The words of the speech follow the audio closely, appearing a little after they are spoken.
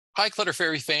Hi, Clutter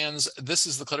Fairy fans. This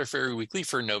is the Clutter Fairy Weekly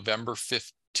for November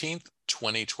 15th,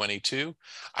 2022.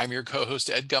 I'm your co-host,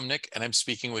 Ed Gumnick, and I'm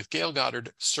speaking with Gayle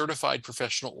Goddard, certified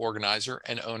professional organizer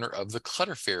and owner of the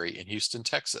Clutter Fairy in Houston,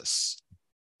 Texas.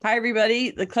 Hi,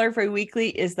 everybody. The Clutter Fairy Weekly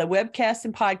is the webcast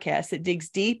and podcast that digs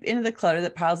deep into the clutter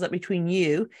that piles up between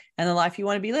you and the life you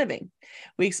want to be living.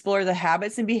 We explore the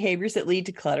habits and behaviors that lead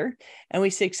to clutter, and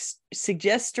we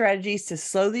suggest strategies to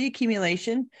slow the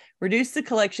accumulation, reduce the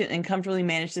collection, and comfortably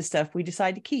manage the stuff we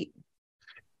decide to keep.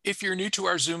 If you're new to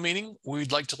our Zoom meeting,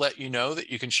 we'd like to let you know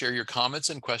that you can share your comments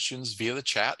and questions via the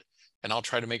chat, and I'll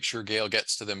try to make sure Gayle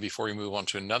gets to them before we move on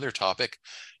to another topic.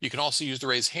 You can also use the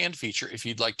raise hand feature if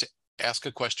you'd like to ask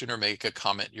a question or make a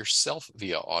comment yourself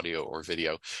via audio or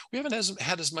video. We haven't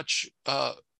had as much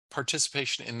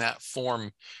participation in that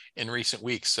form in recent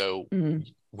weeks, so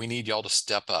we need y'all to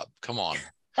step up. Come on,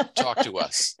 talk to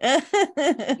us.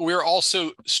 We're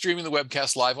also streaming the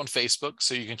webcast live on Facebook,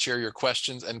 so you can share your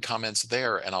questions and comments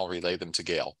there, and I'll relay them to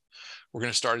Gayle. We're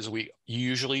going to start, as we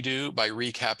usually do, by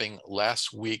recapping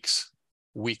last week's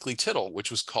weekly tittle, which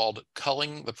was called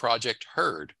Culling the Project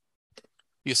Heard.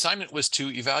 The assignment was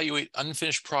to evaluate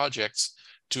unfinished projects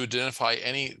to identify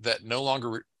any that no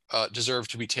longer deserve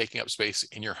to be taking up space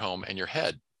in your home and your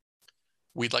head.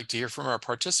 We'd like to hear from our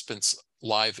participants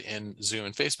live in Zoom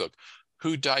and Facebook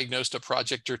who diagnosed a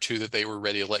project or two that they were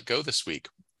ready to let go this week.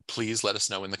 Please let us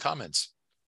know in the comments.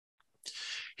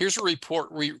 Here's a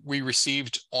report we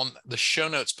received on the show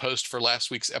notes post for last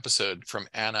week's episode from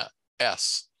Anna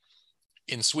S.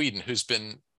 in Sweden, who's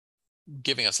been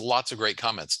giving us lots of great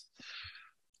comments.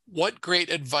 What great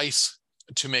advice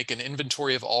to make an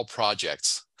inventory of all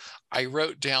projects. I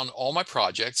wrote down all my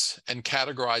projects and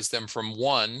categorized them from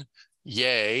 1,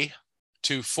 yay,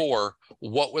 to 4,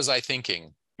 what was I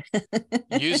thinking?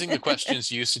 Using the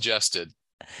questions you suggested.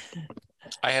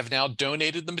 I have now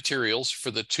donated the materials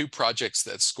for the 2 projects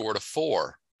that scored a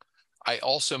 4. I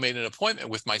also made an appointment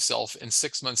with myself in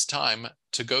 6 months' time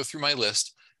to go through my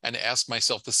list and ask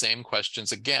myself the same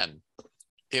questions again.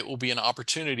 It will be an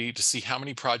opportunity to see how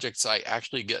many projects I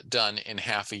actually get done in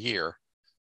half a year.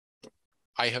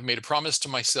 I have made a promise to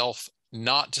myself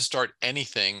not to start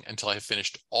anything until I have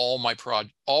finished all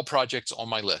projects on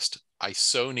my list. I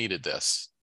so needed this.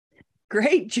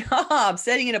 Great job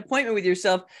setting an appointment with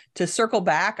yourself to circle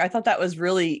back. I thought that was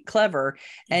really clever,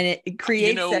 and it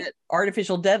creates that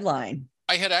artificial deadline.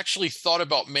 I had actually thought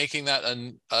about making that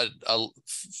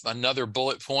another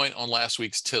bullet point on last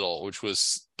week's tittle, which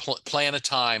was plan a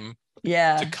time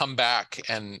to come back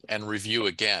and review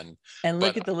again. And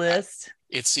look at the list.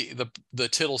 The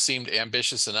tittle seemed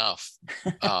ambitious enough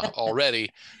already,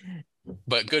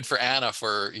 but good for Anna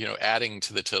for adding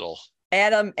to the tittle.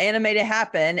 Anna made it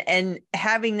happen, and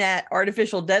having that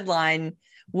artificial deadline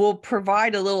will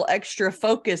provide a little extra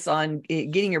focus on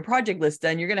getting your project list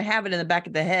done. You're going to have it in the back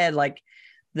of the head, like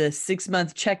the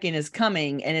 6-month check-in is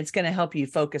coming, and it's going to help you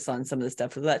focus on some of the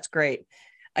stuff. So that's great.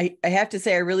 I have to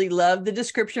say, I really love the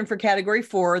description for category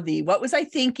 4, the what was I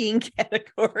thinking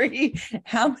category.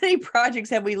 How many projects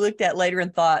have we looked at later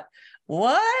and thought,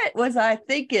 what was I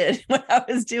thinking when I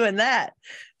was doing that?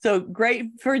 So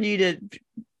great for you to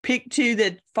pick 2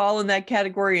 that fall in that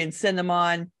category and send them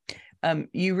on.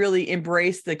 You really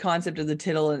embrace the concept of the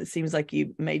tittle, and it seems like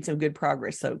you made some good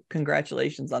progress. So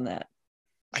congratulations on that.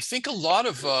 I think a lot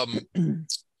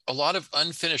of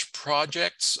unfinished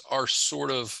projects are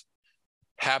sort of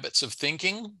habits of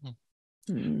thinking.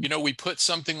 We put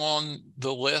something on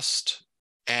the list,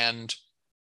 and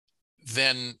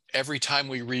then every time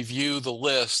we review the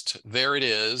list, there it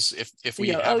is. If we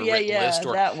have a written list,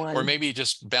 or maybe it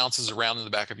just bounces around in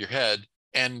the back of your head.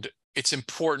 And it's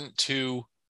important to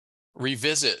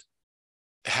revisit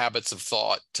habits of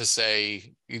thought to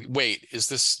say, wait, is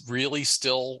this really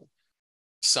still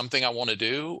something I want to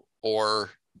do,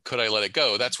 or could I let it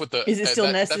go? That's what is it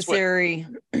still necessary?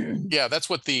 That's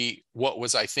what what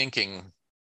was I thinking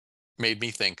made me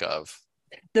think of.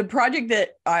 The project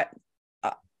that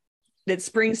that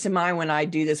springs to mind when I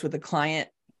do this with a client,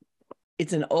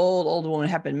 it's an old one. It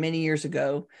happened many years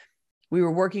ago. We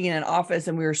were working in an office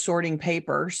and we were sorting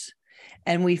papers,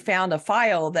 and we found a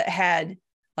file that had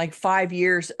like 5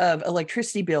 years of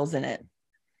electricity bills in it.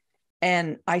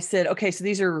 And I said, okay, so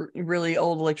these are really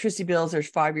old electricity bills. There's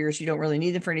 5 years. You don't really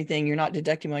need them for anything. You're not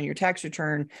deducting them on your tax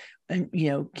return. And,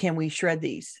 can we shred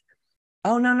these?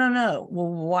 Oh, no. Well,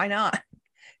 why not?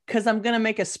 Because I'm going to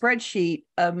make a spreadsheet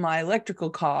of my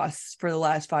electrical costs for the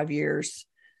last 5 years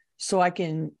so I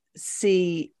can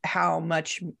see how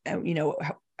much,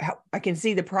 how I can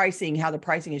see the pricing, how the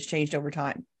pricing has changed over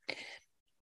time.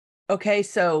 Okay,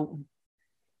 so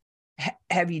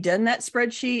Have you done that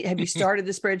spreadsheet? Have you started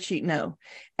the spreadsheet? No.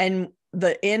 And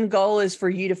the end goal is for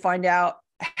you to find out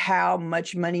how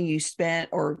much money you spent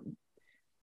or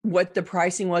what the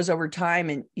pricing was over time.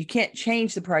 And you can't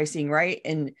change the pricing, right?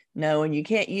 And no, and you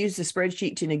can't use the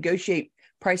spreadsheet to negotiate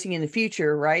pricing in the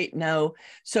future, right? No.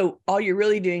 So all you're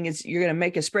really doing is you're going to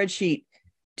make a spreadsheet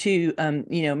to,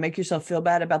 make yourself feel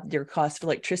bad about your cost of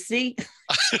electricity.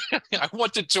 I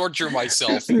want to torture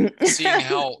myself seeing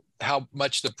how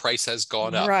much the price has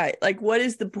gone up. Right. Like, what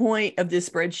is the point of this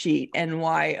spreadsheet, and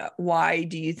why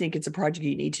do you think it's a project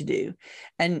you need to do?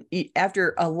 And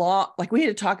after a lot, like, we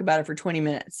had to talk about it for 20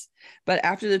 minutes, but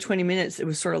after the 20 minutes, it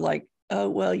was sort of like, oh,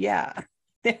 well, yeah,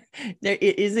 it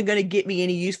isn't going to get me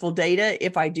any useful data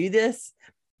if I do this,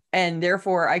 and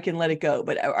therefore I can let it go.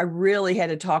 But I really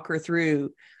had to talk her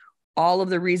through all of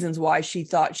the reasons why she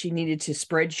thought she needed to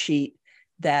spreadsheet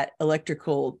that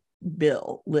electrical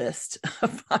bill list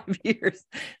of 5 years.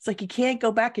 It's like, you can't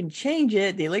go back and change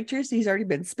it. The electricity's already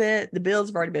been spent. The bills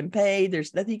have already been paid.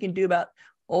 There's nothing you can do about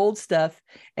old stuff.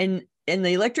 And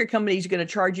the electric company is going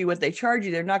to charge you what they charge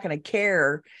you. They're not going to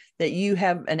care that you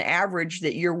have an average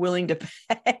that you're willing to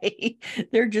pay.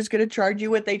 They're just going to charge you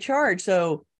what they charge.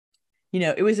 So,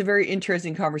 it was a very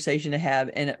interesting conversation to have,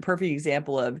 and a perfect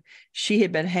example of, she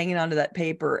had been hanging onto that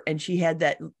paper and she had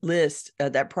that list,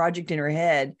 that project in her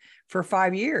head for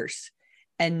 5 years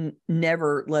and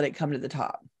never let it come to the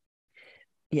top.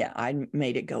 Yeah, I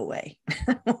made it go away.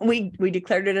 We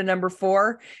declared it a number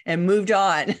 4 and moved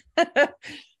on.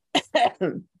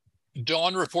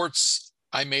 Dawn reports,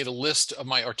 I made a list of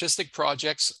my artistic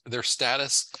projects, their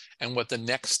status, and what the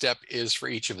next step is for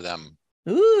each of them.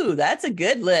 Ooh, that's a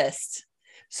good list.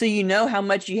 So you know how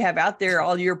much you have out there,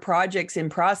 all your projects in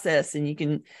process, and you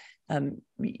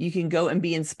can go and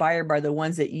be inspired by the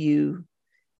ones that you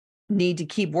need to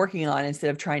keep working on instead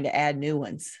of trying to add new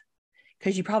ones.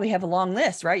 Because you probably have a long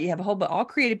list, right? You have a whole, but all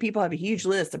creative people have a huge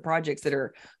list of projects that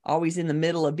are always in the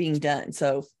middle of being done.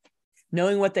 So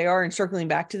knowing what they are and circling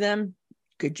back to them,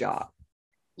 good job.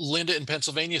 Linda in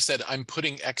Pennsylvania said, I'm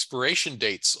putting expiration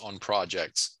dates on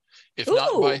projects.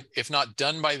 If not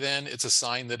done by then, it's a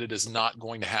sign that it is not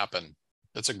going to happen.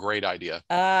 That's a great idea.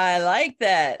 I like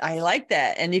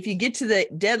that. And if you get to the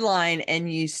deadline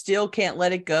and you still can't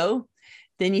let it go,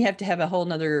 then you have to have a whole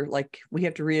nother, we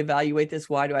have to reevaluate this.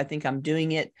 Why do I think I'm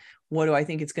doing it? What do I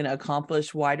think it's going to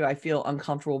accomplish? Why do I feel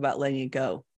uncomfortable about letting it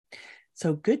go?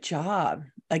 So good job.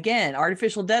 Again,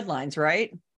 artificial deadlines,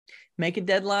 right? Make a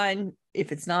deadline.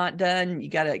 If it's not done, you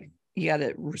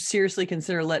gotta seriously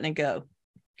consider letting it go.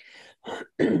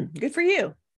 Good for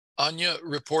you. Anya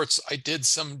reports, I did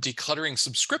some decluttering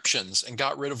subscriptions and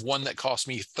got rid of one that cost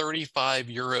me 35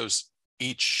 euros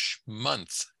each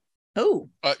month. Oh,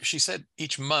 she said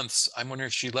each month. I'm wondering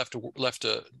if she left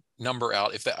a number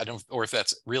out, or if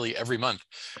that's really every month.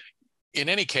 In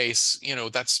any case,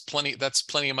 that's plenty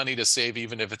of money to save,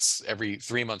 even if it's every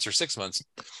 3 months or 6 months.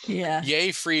 Yeah.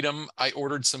 Yay, freedom. I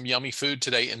ordered some yummy food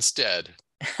today instead.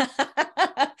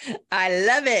 I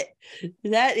love it.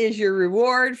 That is your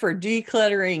reward for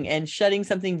decluttering and shutting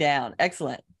something down.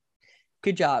 Excellent.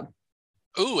 Good job.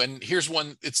 Oh, and here's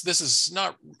one. This is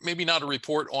maybe not a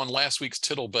report on last week's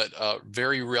Tittle, but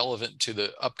very relevant to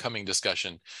the upcoming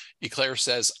discussion. Eclair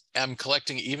says, I'm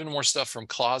collecting even more stuff from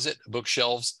closet,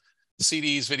 bookshelves,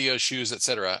 CDs, videos, shoes,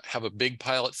 etc. Have a big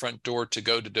pile at front door to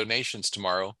go to donations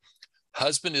tomorrow.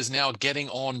 Husband is now getting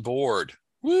on board.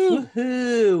 Woo!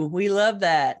 Woohoo! We love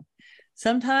that.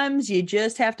 Sometimes you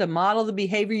just have to model the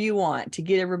behavior you want to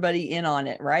get everybody in on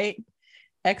it, right?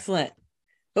 Excellent.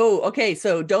 Oh, okay.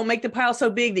 So don't make the pile so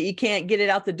big that you can't get it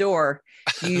out the door.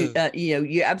 You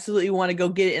absolutely want to go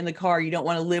get it in the car. You don't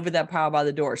want to live with that pile by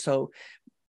the door. So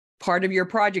part of your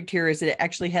project here is that it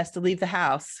actually has to leave the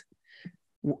house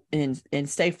and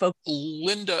stay focused.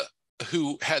 Linda,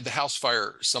 who had the house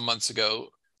fire some months ago,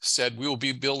 said we will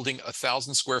be building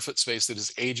 1,000 square foot space that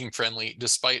is aging friendly.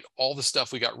 Despite all the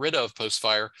stuff we got rid of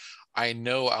post-fire, I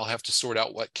know I'll have to sort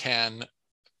out what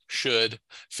should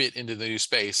fit into the new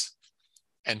space,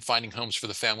 and finding homes for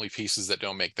the family pieces that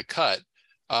don't make the cut.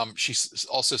 She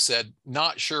also said,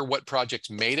 not sure what projects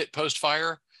made it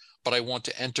post-fire, but I want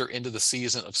to enter into the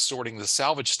season of sorting the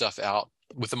salvage stuff out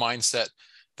with the mindset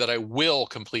that I will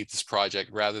complete this project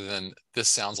rather than this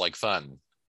sounds like fun.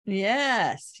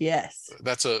 Yes.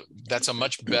 That's a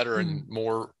much better and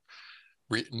more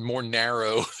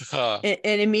narrow and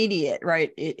immediate,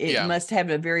 right? It must have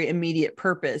a very immediate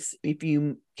purpose if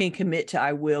you can commit to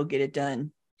I will get it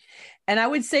done. And I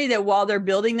would say that while they're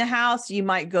building the house, you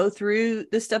might go through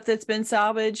the stuff that's been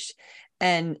salvaged,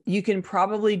 and you can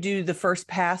probably do the first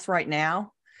pass right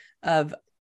now of,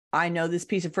 I know this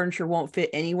piece of furniture won't fit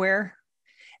anywhere.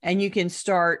 And you can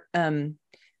start,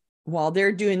 while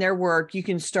they're doing their work, you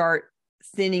can start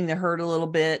thinning the herd a little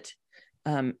bit,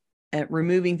 and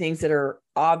removing things that are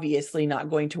obviously not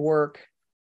going to work,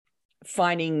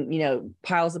 finding,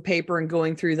 piles of paper and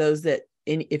going through those that,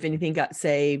 if anything got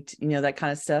saved, that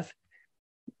kind of stuff.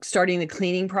 Starting the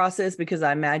cleaning process, because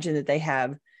I imagine that they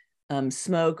have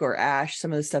smoke or ash.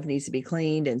 Some of the stuff needs to be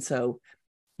cleaned. And so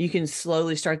you can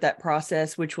slowly start that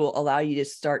process, which will allow you to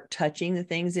start touching the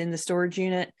things in the storage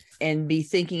unit and be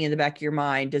thinking in the back of your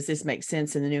mind, does this make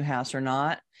sense in the new house or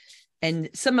not? And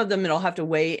some of them, it'll have to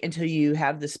wait until you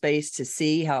have the space to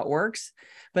see how it works.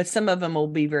 But some of them will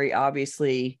be very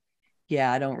obviously,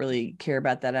 yeah, I don't really care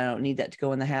about that. I don't need that to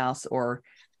go in the house, or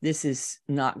this is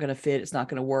not going to fit. It's not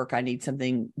going to work. I need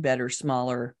something better,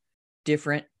 smaller,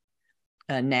 different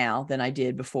now than I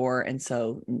did before. And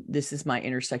so this is my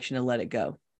intersection to let it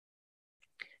go.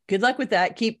 Good luck with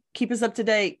that. Keep us up to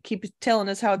date. Keep telling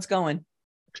us how it's going.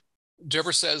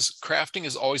 Deborah says, crafting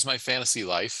is always my fantasy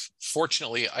life.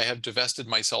 Fortunately, I have divested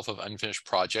myself of unfinished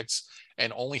projects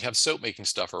and only have soap making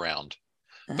stuff around.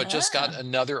 But just got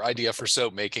another idea for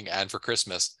soap making and for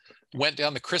Christmas. Went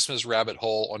down the Christmas rabbit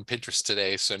hole on Pinterest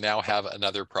today, so now have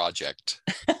another project.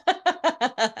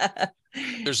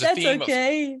 There's a That's theme.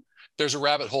 Okay. There's a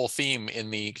rabbit hole theme in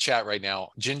the chat right now.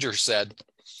 Ginger said,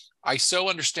 I so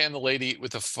understand the lady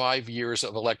with the 5 years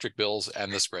of electric bills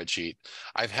and the spreadsheet.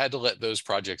 I've had to let those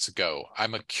projects go.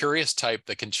 I'm a curious type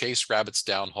that can chase rabbits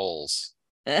down holes.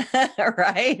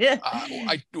 Right.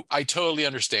 I totally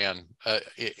understand.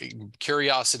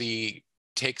 Curiosity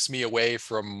takes me away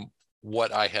from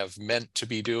what I have meant to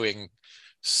be doing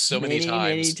so many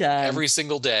times, every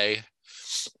single day.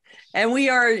 And we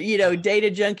are, data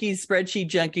junkies, spreadsheet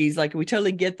junkies. Like, we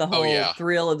totally get the whole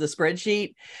thrill of the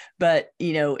spreadsheet. But,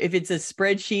 if it's a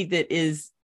spreadsheet that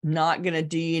is not going to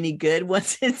do you any good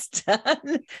once it's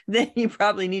done, then you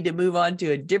probably need to move on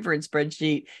to a different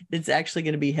spreadsheet that's actually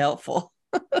going to be helpful.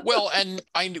 Well, and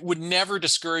I would never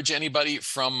discourage anybody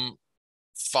from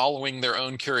following their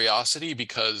own curiosity,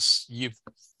 because you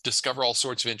discover all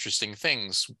sorts of interesting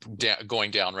things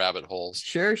going down rabbit holes.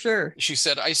 Sure. She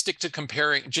said,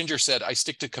 Ginger said, I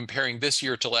stick to comparing this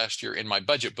year to last year in my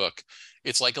budget book.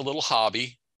 It's like a little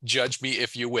hobby. Judge me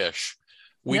if you wish.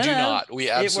 We do not. We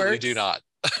absolutely do not.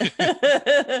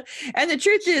 And the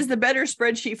truth is, the better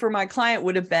spreadsheet for my client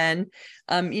would have been,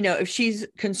 if she's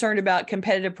concerned about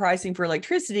competitive pricing for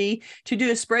electricity, to do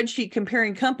a spreadsheet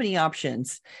comparing company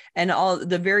options and all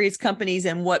the various companies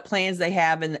and what plans they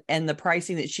have, and the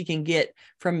pricing that she can get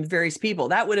from various people.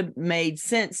 That would have made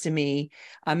sense to me.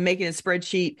 I'm making a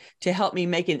spreadsheet to help me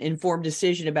make an informed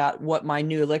decision about what my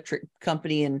new electric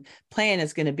company and plan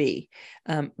is going to be.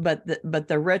 But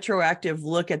the retroactive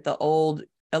look at the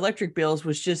electric bills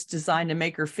was just designed to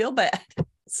make her feel bad.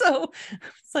 So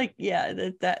it's like,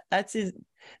 that's his.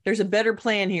 There's a better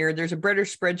plan here. There's a better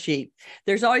spreadsheet.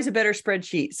 There's always a better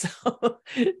spreadsheet. So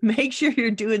make sure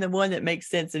you're doing the one that makes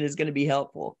sense and is going to be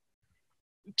helpful.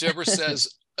 Deborah says,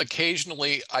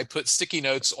 occasionally I put sticky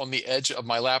notes on the edge of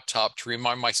my laptop to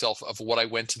remind myself of what I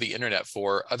went to the internet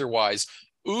for. Otherwise,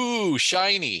 ooh,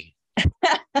 shiny.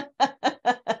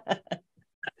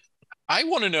 I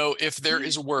want to know if there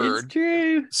is a word. It's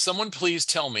true. Someone please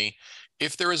tell me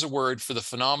if there is a word for the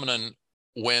phenomenon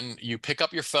when you pick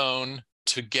up your phone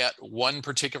to get one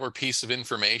particular piece of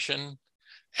information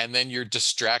and then you're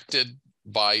distracted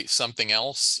by something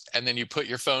else, and then you put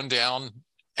your phone down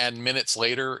and minutes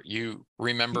later you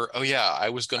remember, oh yeah, I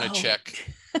was going to check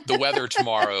the weather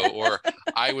tomorrow, or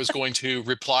I was going to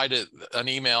reply to an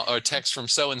email or a text from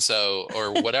so-and-so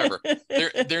or whatever.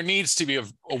 There needs to be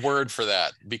a word for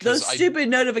that, because those stupid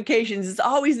notifications, it's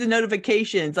always the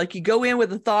notifications. Like, you go in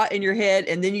with a thought in your head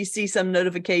and then you see some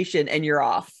notification and you're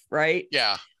off, right?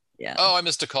 Yeah. Oh, I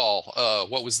missed a call.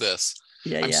 What was this?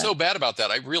 I'm so bad about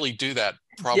that. I really do that.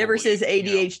 Probably. Deborah says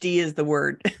ADHD is the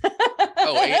word.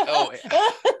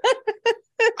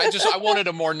 I wanted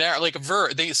a more narrow, like a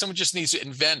verb. Someone just needs to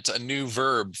invent a new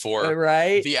verb for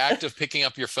the act of picking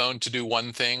up your phone to do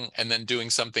one thing and then doing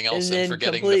something else and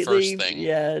forgetting the first thing.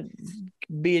 Yeah,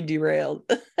 being derailed.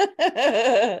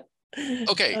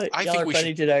 Okay, I think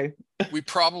we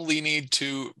probably need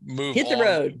to hit the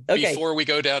road. Okay. Before we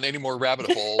go down any more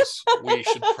rabbit holes. We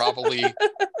should probably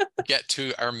get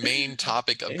to our main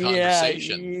topic of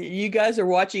conversation. You guys are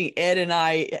watching Ed and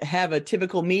I have a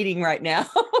typical meeting right now.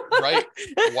 Right?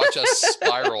 Watch us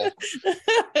spiral.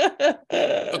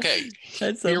 Okay,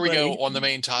 here we go on the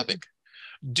main topic.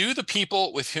 Do the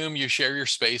people with whom you share your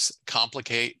space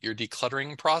complicate your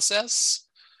decluttering process?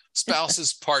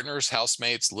 Spouses, partners,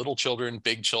 housemates, little children,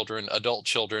 big children, adult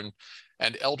children,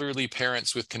 and elderly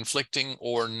parents with conflicting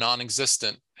or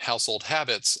non-existent household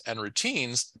habits and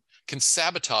routines can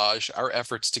sabotage our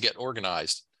efforts to get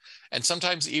organized. And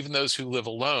sometimes even those who live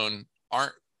alone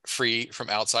aren't free from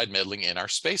outside meddling in our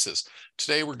spaces.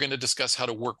 Today, we're going to discuss how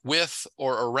to work with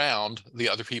or around the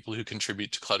other people who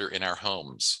contribute to clutter in our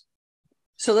homes.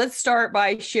 So let's start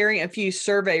by sharing a few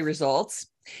survey results.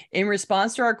 In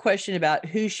response to our question about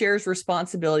who shares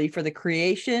responsibility for the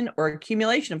creation or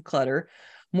accumulation of clutter,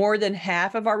 more than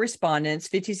half of our respondents,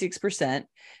 56%,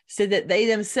 said that they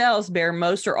themselves bear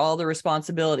most or all the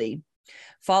responsibility,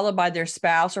 followed by their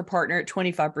spouse or partner at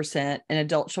 25% and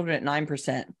adult children at 9%.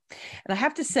 And I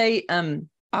have to say,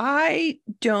 I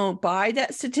don't buy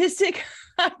that statistic.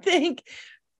 I think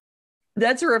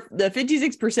that's the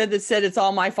 56% that said it's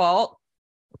all my fault.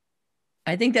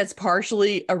 I think that's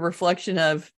partially a reflection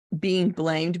of being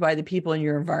blamed by the people in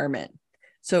your environment.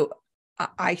 So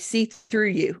I see through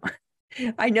you.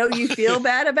 I know you feel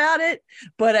bad about it,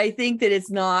 but I think that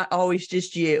it's not always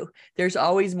just you. There's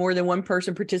always more than one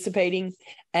person participating,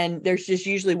 and there's just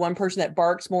usually one person that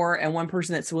barks more and one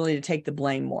person that's willing to take the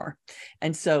blame more.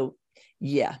 And so,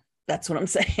 yeah, that's what I'm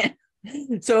saying.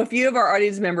 So a few of our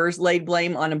audience members laid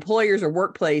blame on employers or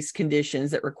workplace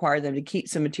conditions that require them to keep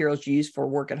some materials used for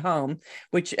work at home,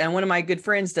 and one of my good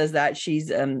friends does that. She's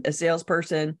a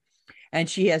salesperson, and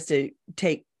she has to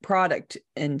take product.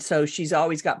 And so she's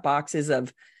always got boxes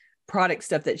of product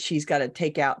stuff that she's got to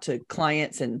take out to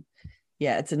clients. And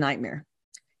yeah, it's a nightmare.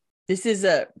 This is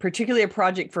particularly a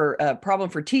problem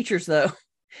for teachers, though,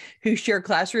 who share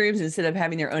classrooms instead of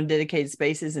having their own dedicated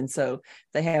spaces. And so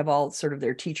they have all sort of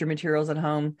their teacher materials at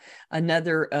home.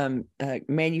 Another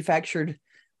manufactured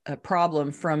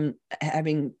problem from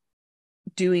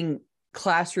doing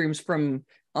classrooms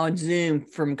on Zoom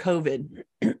from COVID.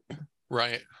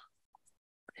 Right.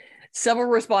 Several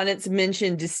respondents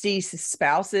mentioned deceased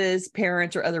spouses,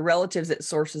 parents, or other relatives as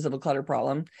sources of a clutter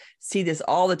problem. See this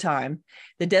all the time.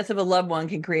 The death of a loved one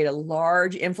can create a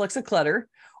large influx of clutter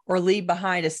or leave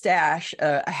behind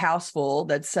a house full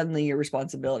that's suddenly your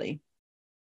responsibility.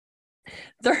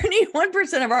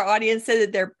 31% of our audience said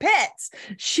that their pets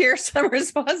share some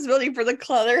responsibility for the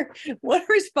clutter. One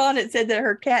respondent said that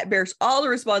her cat bears all the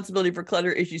responsibility for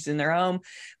clutter issues in their home,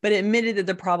 but admitted that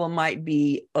the problem might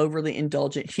be overly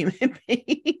indulgent human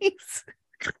beings.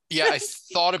 Yeah, I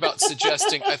thought about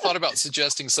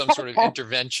suggesting some sort of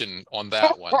intervention on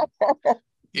that one.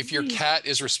 If your cat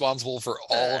is responsible for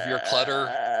all of your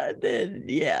clutter, then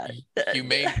yeah, you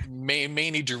may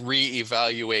need to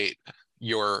reevaluate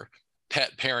your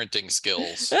pet parenting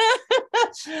skills.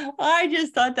 I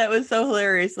just thought that was so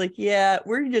hilarious. Like, yeah,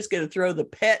 we're just going to throw the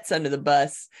pets under the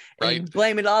bus and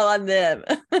blame it all on them.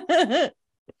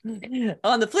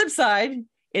 On the flip side,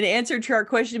 in answer to our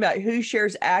question about who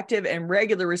shares active and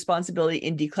regular responsibility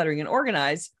in decluttering and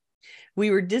organize,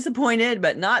 we were disappointed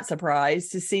but not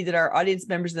surprised to see that our audience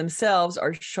members themselves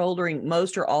are shouldering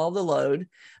most or all of the load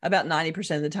about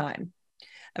 90% of the time.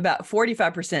 About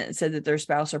 45% said that their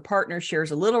spouse or partner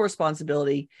shares a little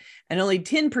responsibility, and only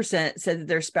 10% said that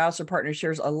their spouse or partner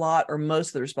shares a lot or most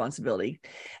of the responsibility.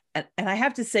 And I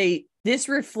have to say, this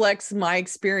reflects my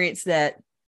experience that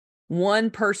one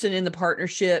person in the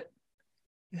partnership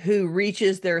who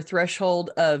reaches their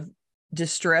threshold of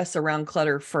distress around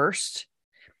clutter first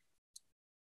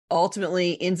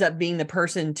ultimately ends up being the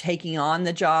person taking on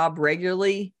the job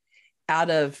regularly out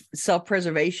of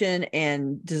self-preservation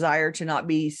and desire to not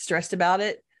be stressed about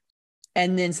it.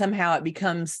 And then somehow it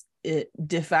becomes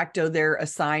de facto their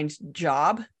assigned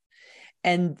job.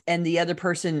 And the other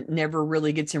person never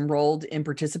really gets enrolled in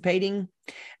participating.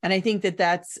 And I think that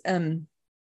that's,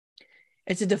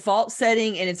 it's a default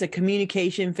setting, and it's a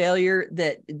communication failure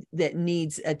that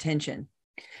needs attention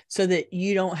so that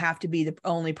you don't have to be the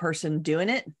only person doing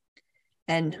it.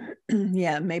 And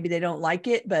yeah, maybe they don't like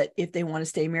it, but if they want to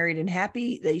stay married and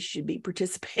happy, they should be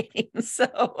participating.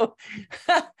 So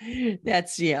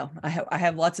that's, I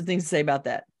have lots of things to say about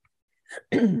that.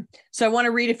 So I want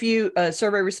to read a few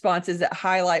survey responses that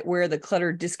highlight where the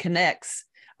clutter disconnects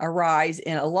arise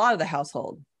in a lot of the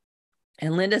household.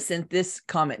 And Linda sent this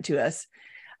comment to us.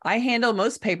 I handle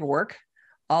most paperwork,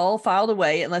 all filed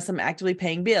away unless I'm actively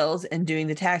paying bills and doing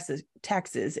the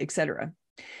taxes, etc.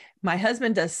 My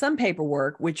husband does some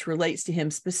paperwork which relates to him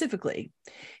specifically.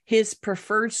 His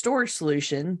preferred storage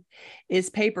solution is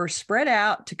paper spread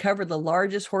out to cover the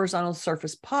largest horizontal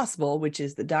surface possible, which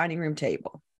is the dining room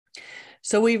table.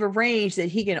 So we've arranged that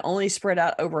he can only spread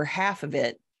out over half of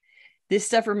it. This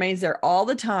stuff remains there all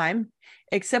the time,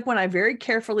 except when I very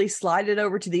carefully slide it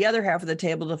over to the other half of the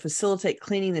table to facilitate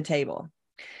cleaning the table.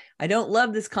 I don't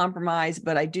love this compromise,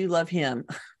 but I do love him.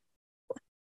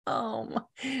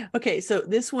 Okay, so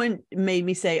this one made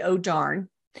me say, oh, darn.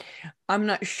 I'm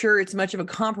not sure it's much of a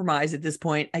compromise at this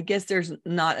point. I guess there's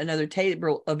not another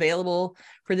table available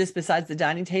for this besides the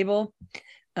dining table.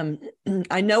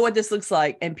 I know what this looks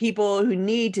like, and people who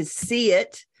need to see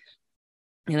it,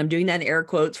 and I'm doing that in air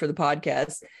quotes for the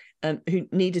podcast, who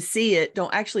need to see it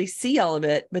don't actually see all of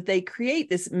it, but they create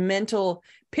this mental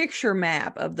picture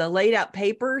map of the laid out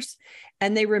papers,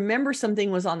 and they remember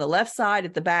something was on the left side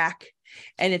at the back.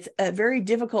 And it's a very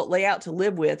difficult layout to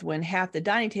live with when half the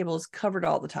dining table is covered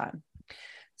all the time.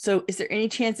 So is there any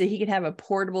chance that he can have a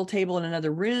portable table in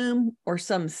another room, or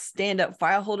some stand-up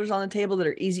file holders on the table that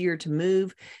are easier to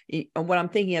move? What I'm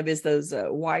thinking of is those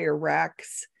wire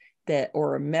racks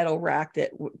or a metal rack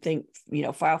that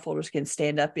file folders can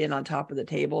stand up in on top of the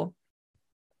table.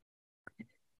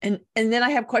 And then I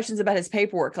have questions about his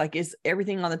paperwork. Like, is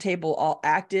everything on the table all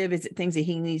active? Is it things that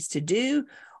he needs to do?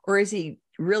 Or is he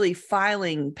really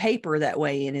filing paper that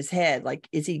way in his head? Like,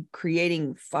 is he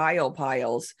creating file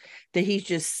piles that he's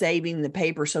just saving the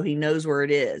paper so he knows where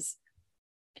it is?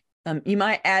 You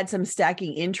might add some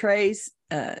stacking in trays,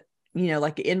 like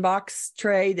an inbox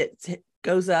tray that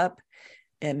goes up.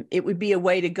 And it would be a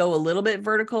way to go a little bit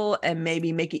vertical and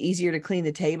maybe make it easier to clean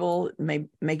the table, make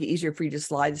it easier for you to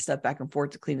slide the stuff back and forth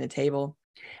to clean the table.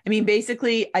 I mean,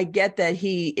 basically, I get that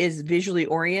he is visually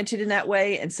oriented in that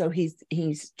way. And so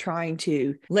he's trying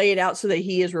to lay it out so that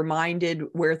he is reminded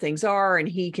where things are and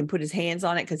he can put his hands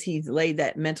on it because he's laid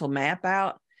that mental map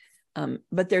out.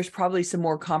 But there's probably some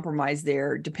more compromise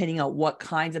there, depending on what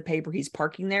kinds of paper he's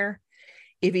parking there.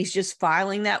 If he's just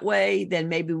filing that way, then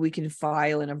maybe we can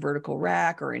file in a vertical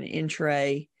rack or an in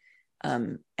tray,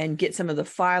 and get some of the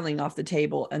filing off the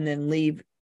table, and then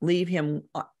leave him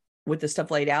with the stuff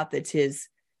laid out that's his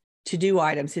to-do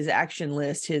items, his action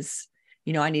list, his,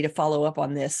 I need to follow up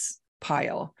on this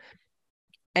pile,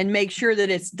 and make sure that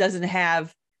it doesn't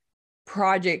have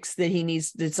projects that he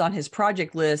needs that's on his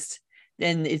project list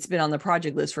and it's been on the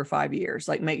project list for 5 years.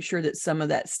 Like, make sure that some of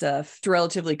that stuff is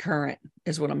relatively current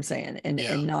is what I'm saying,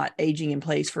 and not aging in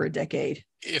place for a decade.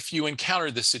 If you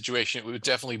encountered this situation, it would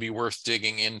definitely be worth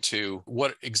digging into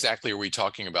what exactly are we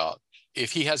talking about.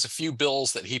 If he has a few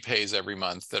bills that he pays every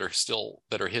month that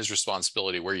are his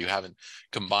responsibility, where you haven't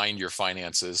combined your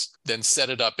finances, then set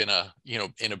it up in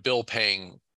a bill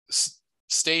paying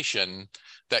station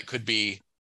that could be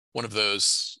one of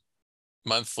those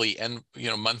monthly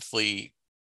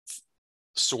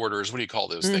sorters. What do you call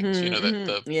those things?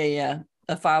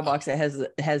 A file box that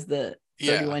has the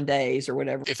 31 days or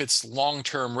whatever. If it's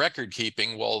long-term record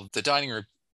keeping, well, the dining room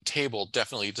table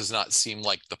definitely does not seem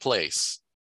like the place.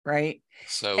 Right.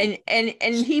 So and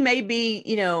he may be,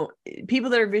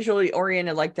 people that are visually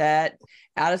oriented like that,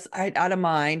 out of sight, out of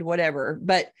mind, whatever.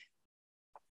 But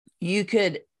you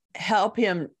could help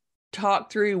him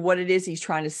talk through what it is he's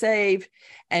trying to save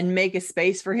and make a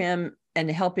space for him and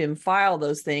help him file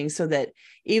those things, so that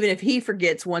even if he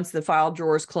forgets, once the file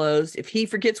drawer is closed, if he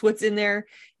forgets what's in there,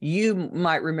 you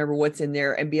might remember what's in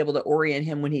there and be able to orient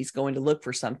him when he's going to look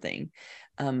for something.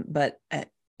 But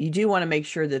you do want to make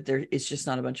sure that it's just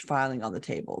not a bunch of filing on the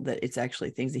table, that it's actually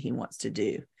things that he wants to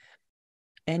do.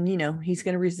 And, he's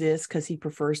going to resist because he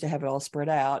prefers to have it all spread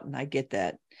out. And I get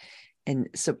that. And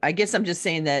so I guess I'm just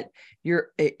saying that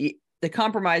the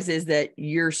compromise is that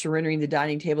you're surrendering the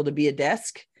dining table to be a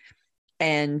desk,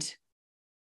 and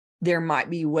there might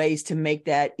be ways to make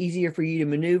that easier for you to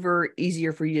maneuver,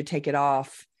 easier for you to take it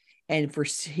off, and for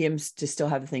him to still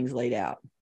have the things laid out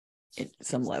at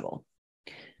some level.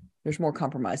 There's more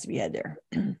compromise to be had there.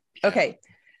 Okay.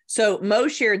 So Mo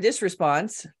shared this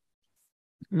response.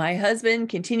 My husband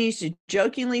continues to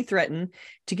jokingly threaten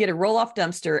to get a roll-off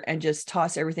dumpster and just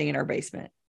toss everything in our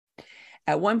basement.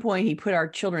 At one point, he put our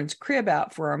children's crib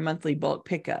out for our monthly bulk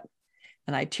pickup,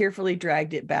 and I tearfully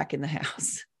dragged it back in the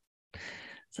house.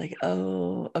 It's like,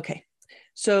 oh, okay.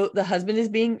 So the husband is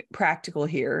being practical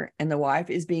here, and the wife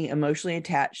is being emotionally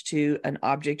attached to an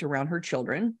object around her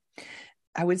children.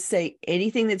 I would say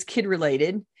anything that's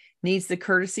kid-related needs the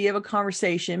courtesy of a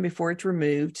conversation before it's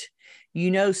removed.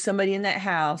 Somebody in that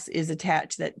house is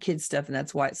attached to that kid stuff, and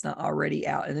that's why it's not already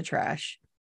out in the trash.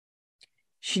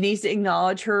 He needs to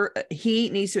acknowledge her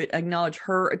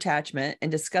attachment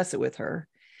and discuss it with her.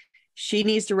 She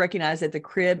needs to recognize that the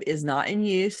crib is not in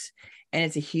use, and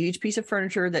it's a huge piece of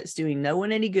furniture that's doing no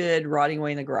one any good, rotting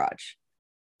away in the garage.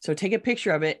 So take a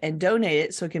picture of it and donate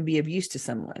it so it can be of use to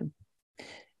someone.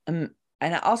 And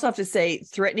I also have to say,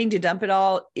 threatening to dump it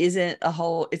all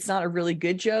it's not a really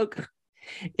good joke.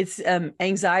 It's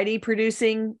anxiety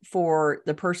producing for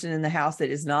the person in the house that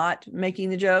is not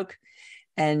making the joke.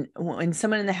 And when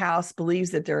someone in the house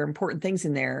believes that there are important things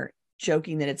in there,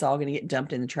 joking that it's all going to get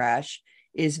dumped in the trash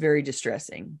is very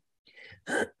distressing.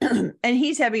 And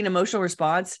he's having an emotional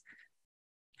response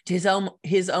to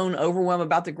his own overwhelm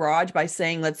about the garage by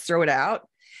saying, let's throw it out.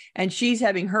 And she's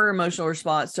having her emotional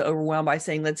response to overwhelm by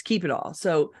saying, let's keep it all.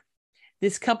 So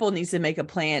this couple needs to make a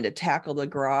plan to tackle the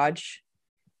garage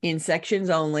in sections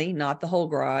only, not the whole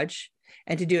garage,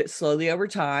 and to do it slowly over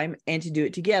time and to do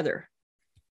it together.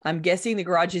 I'm guessing the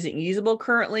garage isn't usable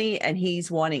currently and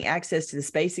he's wanting access to the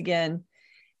space again.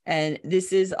 And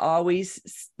there's always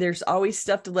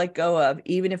stuff to let go of,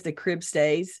 even if the crib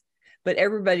stays. But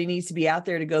everybody needs to be out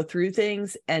there to go through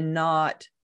things and not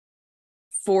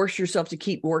force yourself to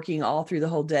keep working all through the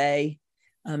whole day.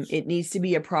 It needs to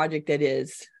be a project that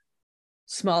is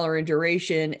smaller in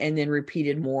duration and then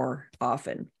repeated more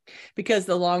often, because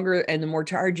the longer and the more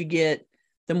tired you get,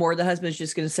 the more the husband's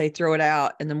just going to say, throw it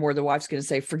out. And the more the wife's going to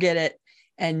say, forget it.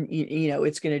 And,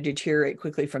 it's going to deteriorate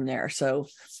quickly from there. So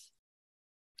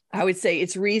I would say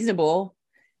it's reasonable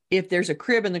if there's a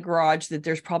crib in the garage that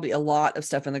there's probably a lot of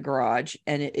stuff in the garage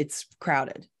and it's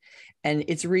crowded, and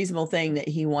it's a reasonable thing that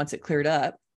he wants it cleared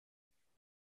up.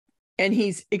 And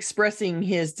he's expressing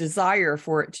his desire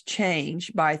for it to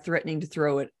change by threatening to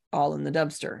throw it all in the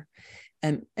dumpster.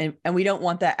 And we don't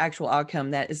want that actual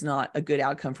outcome. That is not a good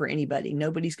outcome for anybody.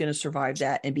 Nobody's going to survive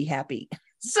that and be happy.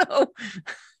 So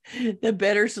the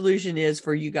better solution is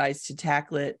for you guys to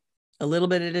tackle it a little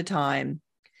bit at a time,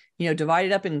 divide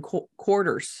it up in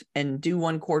quarters and do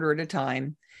one quarter at a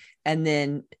time. And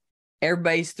then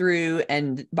everybody's through.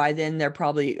 And by then they're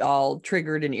probably all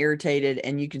triggered and irritated,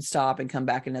 and you can stop and come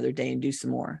back another day and do some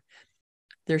more.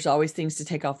 There's always things to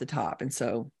take off the top. And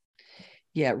so,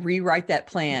 rewrite that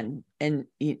plan and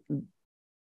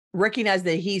recognize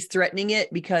that he's threatening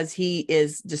it because he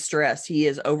is distressed. He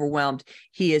is overwhelmed.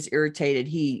 He is irritated.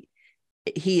 He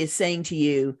is saying to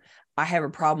you, I have a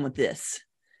problem with this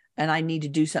and I need to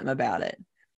do something about it.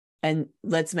 And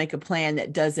let's make a plan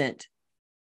that doesn't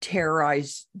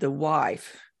terrorize the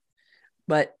wife,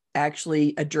 but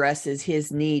actually addresses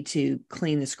his need to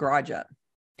clean this garage up.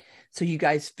 So you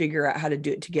guys figure out how to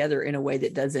do it together in a way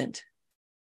that isn't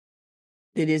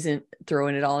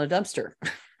throwing it all in a dumpster,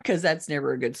 because that's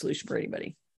never a good solution for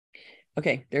anybody.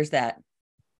 Okay, there's that.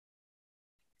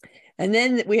 And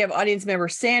then we have audience member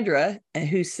Sandra,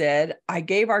 who said, I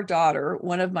gave our daughter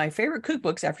one of my favorite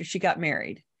cookbooks after she got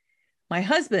married. My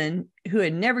husband, who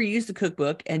had never used the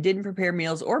cookbook and didn't prepare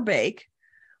meals or bake,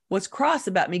 was cross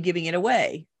about me giving it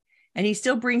away. And he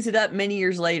still brings it up many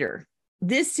years later.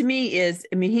 This to me is,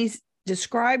 he's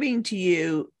describing to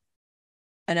you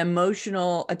an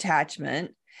emotional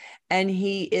attachment, and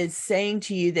he is saying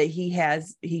to you that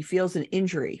he feels an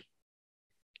injury.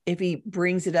 If he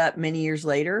brings it up many years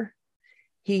later,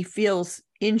 he feels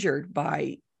injured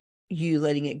by you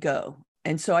letting it go.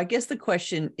 And so I guess the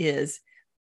question is,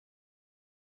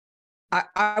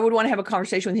 I would want to have a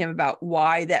conversation with him about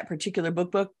why that particular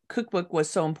cookbook was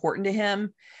so important to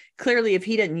him. Clearly, if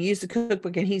he didn't use the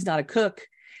cookbook and he's not a cook,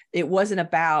 it wasn't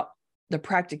about the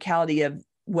practicality of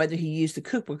whether he used the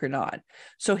cookbook or not.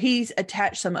 So he's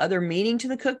attached some other meaning to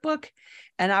the cookbook,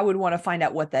 and I would want to find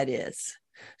out what that is.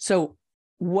 So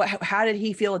how did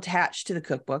he feel attached to the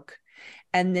cookbook?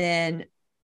 And then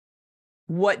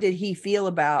what did he feel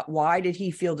about, why did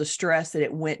he feel distressed that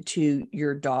it went to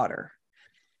your daughter?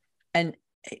 And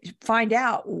find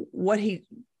out what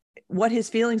his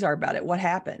feelings are about it. What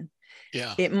happened?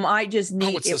 Yeah. It might just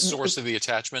need. What's the source of the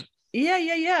attachment?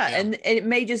 Yeah. And it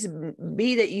may just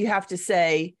be that you have to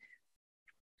say,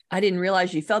 I didn't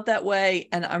realize you felt that way,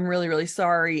 and I'm really, really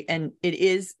sorry. And it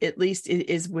is, at least it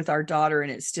is with our daughter,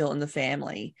 and it's still in the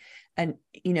family. And,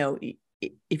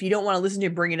 if you don't want to listen to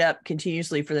him bring it up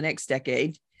continuously for the next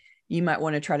decade, you might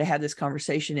want to try to have this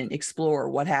conversation and explore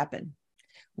what happened,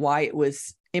 why it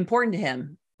was important to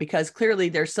him, because clearly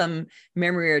there's some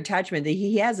memory or attachment that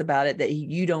he has about it that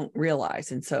you don't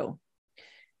realize. And so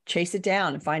chase it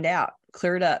down and find out,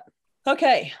 clear it up.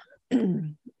 Okay.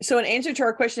 So in answer to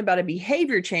our question about a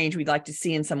behavior change we'd like to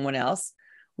see in someone else,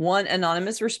 one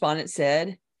anonymous respondent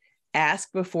said,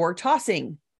 ask before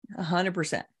tossing.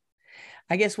 100%.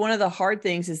 I guess one of the hard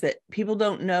things is that people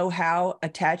don't know how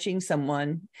attached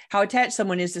someone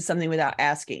is to something without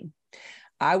asking.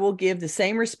 I will give the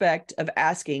same respect of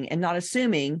asking and not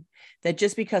assuming that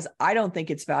just because I don't think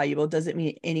it's valuable doesn't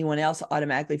mean anyone else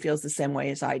automatically feels the same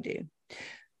way as I do.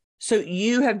 So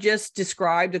you have just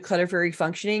described the Clutter Fairy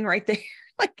functioning right there.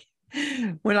 Like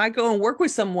when I go and work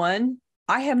with someone,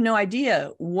 I have no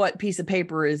idea what piece of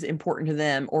paper is important to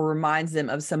them or reminds them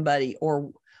of somebody,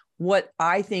 or what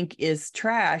I think is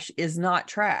trash is not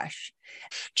trash.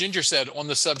 Ginger said on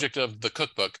the subject of the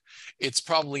cookbook, it's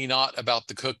probably not about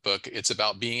the cookbook. It's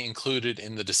about being included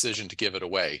in the decision to give it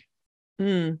away.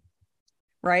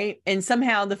 Right. And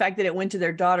somehow the fact that it went to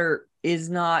their daughter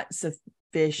is not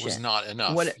sufficient. Was not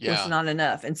enough. Was not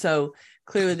enough. And so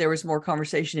clearly there was more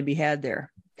conversation to be had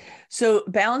there. So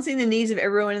balancing the needs of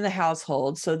everyone in the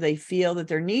household so they feel that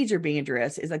their needs are being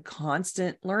addressed is a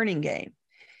constant learning game.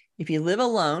 If you live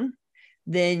alone,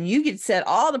 then you get set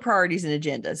all the priorities and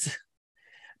agendas.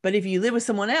 But if you live with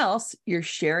someone else, you're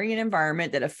sharing an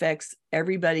environment that affects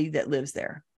everybody that lives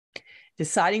there.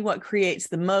 Deciding what creates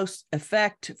the most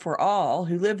effect for all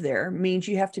who live there means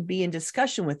you have to be in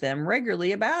discussion with them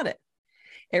regularly about it.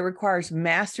 It requires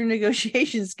master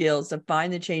negotiation skills to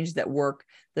find the changes that work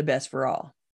the best for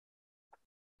all.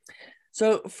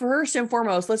 So first and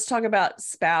foremost, let's talk about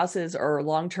spouses or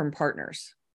long-term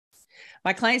partners.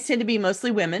 My clients tend to be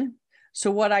mostly women. So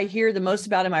what I hear the most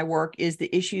about in my work is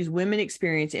the issues women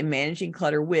experience in managing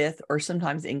clutter with, or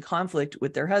sometimes in conflict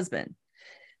with, their husband.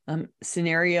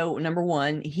 Scenario number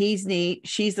one, he's neat,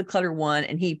 she's the clutter one,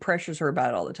 and he pressures her about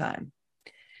it all the time.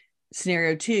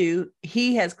 Scenario two,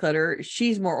 he has clutter,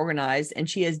 she's more organized, and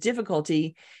she has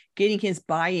difficulty getting his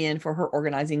buy-in for her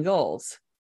organizing goals.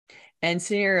 And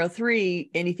scenario three,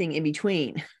 anything in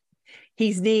between.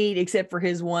 He's neat, except for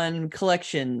his one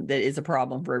collection that is a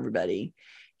problem for everybody.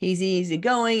 He's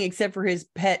easygoing, except for his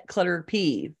pet clutter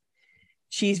peeve.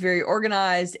 She's very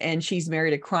organized, and she's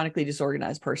married a chronically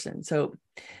disorganized person. So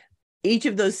each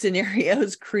of those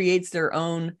scenarios creates their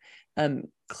own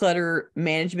clutter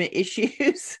management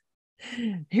issues.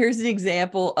 Here's an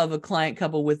example of a client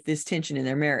couple with this tension in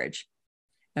their marriage.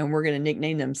 And we're going to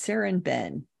nickname them Sarah and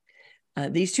Ben.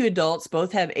 These two adults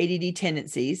both have ADD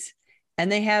tendencies,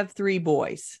 and they have 3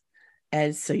 boys.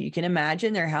 So you can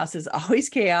imagine, their house is always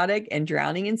chaotic and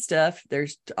drowning in stuff.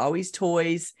 There's always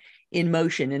toys in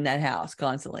motion in that house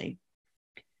constantly.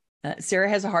 Sarah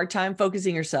has a hard time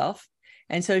focusing herself,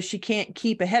 and so she can't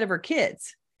keep ahead of her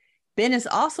kids. Ben is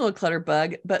also a clutter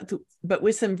bug, but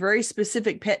with some very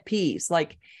specific pet peeves,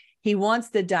 like he wants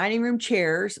the dining room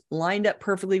chairs lined up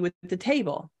perfectly with the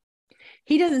table.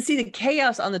 He doesn't see the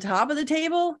chaos on the top of the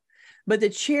table, but the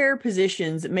chair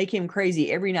positions make him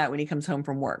crazy every night when he comes home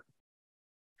from work.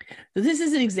 So this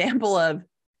is an example of,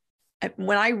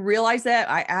 when I realized that,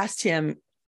 I asked him,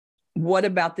 what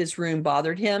about this room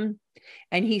bothered him?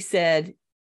 And he said,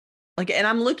 and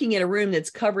I'm looking at a room that's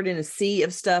covered in a sea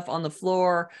of stuff on the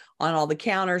floor, on all the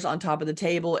counters, on top of the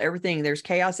table, everything. There's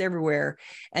chaos everywhere.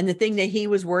 And the thing that he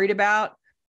was worried about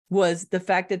was the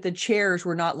fact that the chairs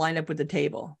were not lined up with the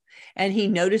table. And he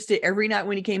noticed it every night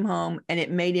when he came home, and it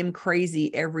made him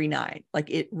crazy every night. Like,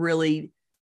 it really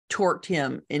torqued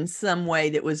him in some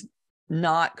way that was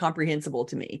not comprehensible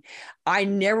to me. I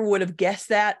never would have guessed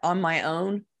that on my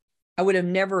own. I would have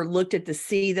never looked at the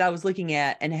sea that I was looking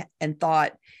at and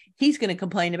thought, he's going to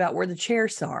complain about where the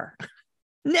chairs are.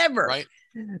 Never. Right.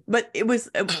 But it was,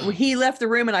 he left the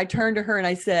room, and I turned to her and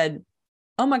I said,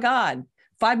 oh my God,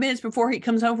 5 minutes before he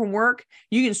comes home from work,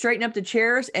 you can straighten up the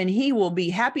chairs, and he will be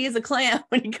happy as a clam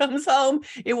when he comes home.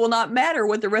 It will not matter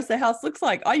what the rest of the house looks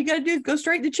like. All you got to do is go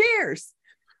straighten the chairs.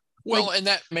 Well, and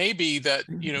that may be that,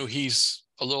 he's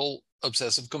a little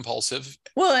obsessive compulsive.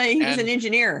 Well, he's an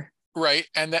engineer. Right.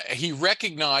 And that he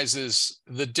recognizes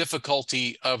the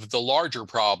difficulty of the larger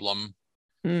problem,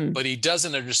 but he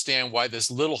doesn't understand why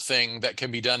this little thing that can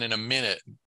be done in a minute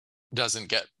isn't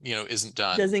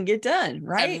done. Doesn't get done,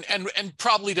 right? And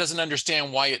probably doesn't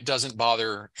understand why it doesn't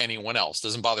bother anyone else,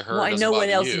 doesn't bother her. Well, no one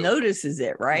else notices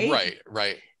it, right?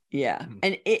 Right. Yeah.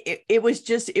 And it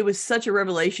was such a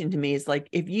revelation to me. It's like,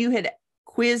 if you had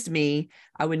quizzed me,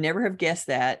 I would never have guessed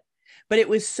that. But it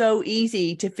was so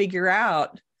easy to figure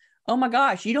out, oh my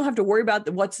gosh, you don't have to worry about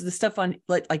what's the stuff on,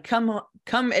 like come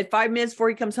at 5 minutes before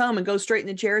he comes home and go straighten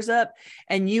the chairs up,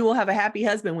 and you will have a happy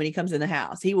husband when he comes in the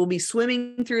house. He will be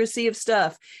swimming through a sea of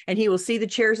stuff, and he will see the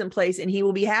chairs in place, and he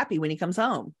will be happy when he comes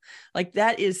home. Like,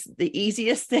 that is the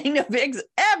easiest thing to fix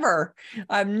ever.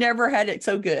 I've never had it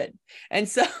so good. And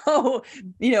so,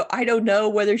 I don't know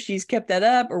whether she's kept that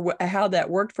up or how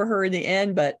that worked for her in the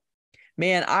end, but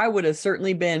man, I would have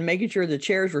certainly been making sure the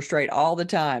chairs were straight all the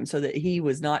time so that he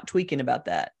was not tweaking about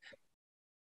that.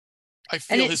 I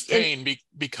feel his pain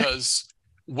because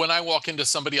when I walk into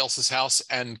somebody else's house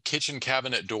and kitchen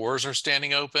cabinet doors are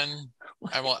standing open,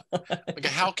 I'm like,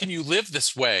 how can you live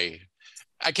this way?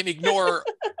 I can ignore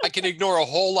a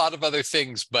whole lot of other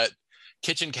things, but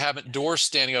kitchen cabinet doors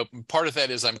standing open, part of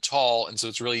that is I'm tall, and so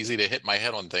it's really easy to hit my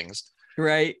head on things.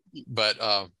 Right. But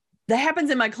That happens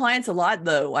in my clients a lot,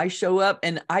 though. I show up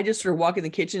and I just sort of walk in the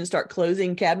kitchen and start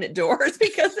closing cabinet doors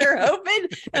because they're open,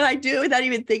 and I do it without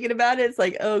even thinking about it. It's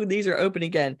like, oh, these are open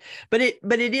again. But it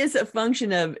is a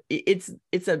function of it's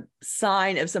a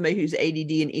sign of somebody who's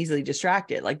ADD and easily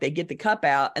distracted. Like they get the cup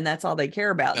out and that's all they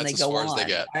care about, and That's they as go far on. as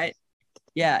they get. Right?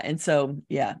 Yeah, and so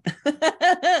yeah.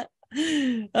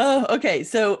 Oh, okay.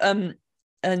 So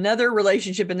another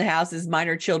relationship in the house is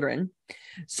minor children.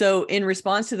 So in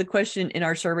response to the question in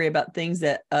our survey about things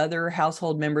that other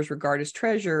household members regard as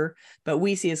treasure, but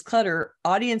we see as clutter,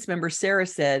 audience member Sarah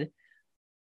said,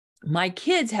 my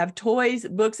kids have toys,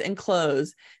 books, and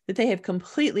clothes that they have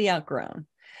completely outgrown.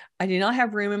 I do not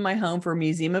have room in my home for a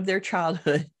museum of their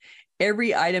childhood.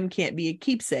 Every item can't be a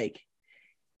keepsake.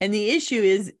 And the issue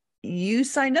is you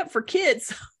signed up for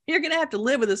kids. You're going to have to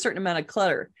live with a certain amount of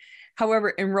clutter.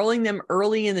 However, enrolling them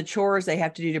early in the chores they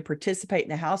have to do to participate in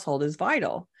the household is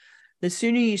vital. The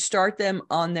sooner you start them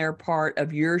on their part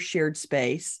of your shared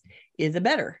space, the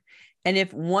better. And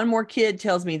if one more kid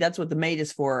tells me that's what the maid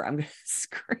is for, I'm going to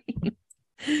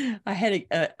scream. I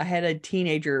had a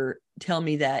teenager tell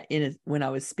me that when I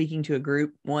was speaking to a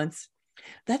group once.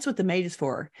 That's what the maid is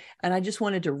for. And I just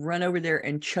wanted to run over there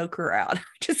and choke her out. I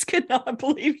just could not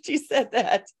believe she said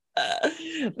that.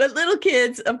 But little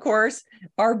kids, of course,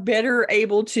 are better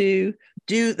able to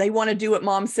they want to do what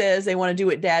mom says, they want to do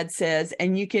what dad says,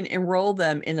 and you can enroll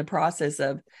them in the process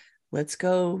of, let's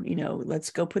go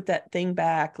put that thing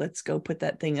back, let's go put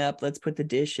that thing up, let's put the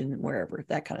dish in wherever,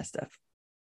 that kind of stuff.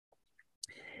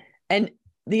 And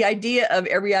the idea of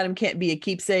every item can't be a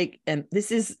keepsake, and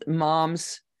this is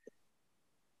mom's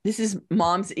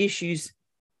issues,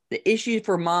 the issue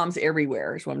for moms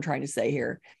everywhere is what I'm trying to say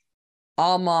here.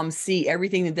 All moms see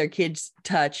everything that their kids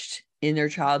touched in their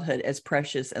childhood as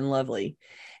precious and lovely.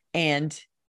 And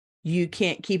you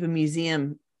can't keep a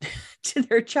museum to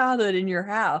their childhood in your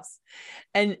house.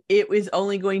 And it was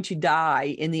only going to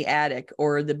die in the attic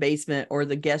or the basement or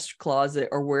the guest closet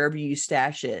or wherever you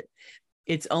stash it.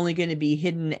 It's only going to be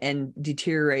hidden and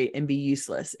deteriorate and be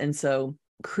useless. And so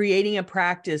creating a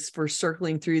practice for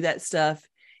circling through that stuff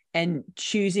and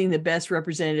choosing the best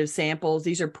representative samples.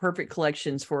 These are perfect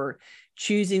collections for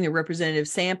choosing the representative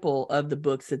sample of the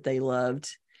books that they loved,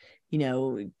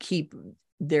 keep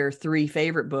their 3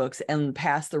 favorite books and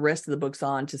pass the rest of the books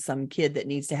on to some kid that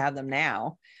needs to have them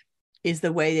now, is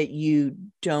the way that you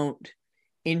don't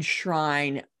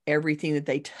enshrine everything that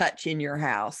they touch in your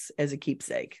house as a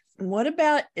keepsake. What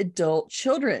about adult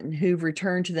children who've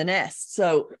returned to the nest?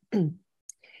 So the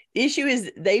issue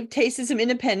is they've tasted some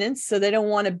independence, so they don't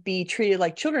want to be treated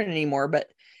like children anymore.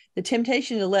 But the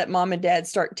temptation to let mom and dad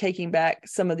start taking back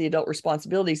some of the adult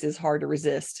responsibilities is hard to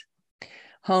resist.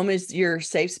 Home is your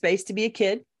safe space to be a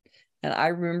kid. And I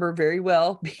remember very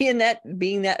well being that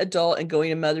adult and going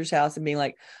to mother's house and being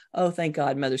like, oh, thank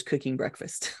God mother's cooking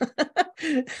breakfast.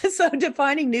 So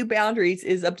defining new boundaries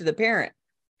is up to the parent.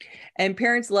 And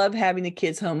parents love having the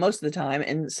kids home most of the time.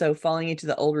 And so falling into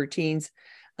the old routines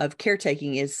of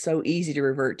caretaking is so easy to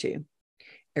revert to.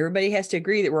 Everybody has to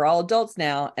agree that we're all adults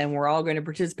now and we're all going to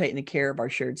participate in the care of our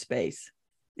shared space.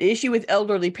 The issue with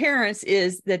elderly parents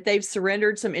is that they've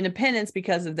surrendered some independence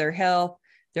because of their health,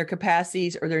 their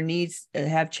capacities, or their needs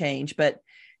have changed, but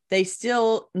they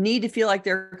still need to feel like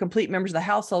they're complete members of the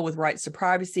household with rights to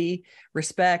privacy,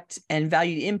 respect, and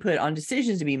valued input on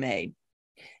decisions to be made.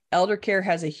 Elder care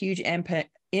has a huge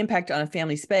impact on a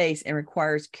family space and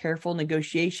requires careful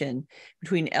negotiation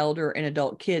between elder and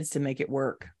adult kids to make it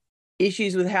work.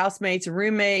 Issues with housemates and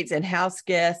roommates and house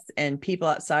guests and people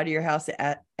outside of your house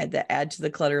that add to the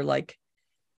clutter, like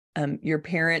your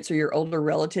parents or your older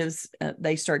relatives,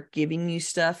 they start giving you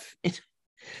stuff.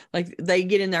 Like they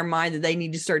get in their mind that they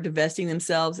need to start divesting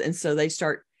themselves. And so they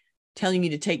start telling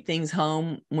you to take things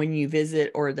home when you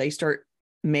visit, or they start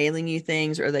mailing you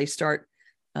things, or they start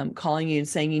calling you and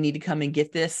saying you need to come and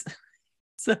get this.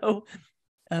 So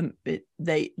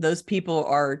those people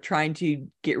are trying to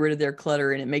get rid of their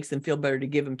clutter, and it makes them feel better to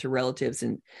give them to relatives.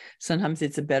 And sometimes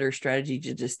it's a better strategy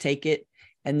to just take it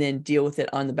and then deal with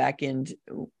it on the back end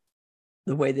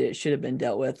the way that it should have been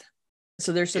dealt with.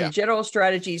 So there's some general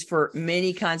strategies for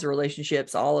many kinds of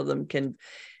relationships. All of them can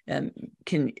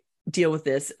deal with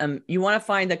this. You want to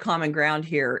find the common ground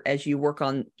here as you work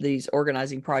on these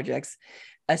organizing projects.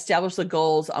 Establish the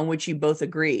goals on which you both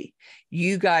agree.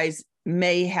 You guys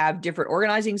may have different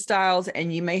organizing styles,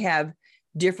 and you may have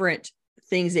different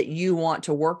things that you want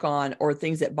to work on or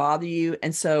things that bother you.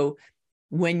 And so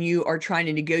when you are trying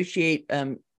to negotiate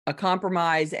a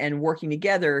compromise and working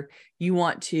together, you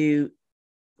want to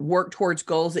work towards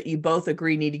goals that you both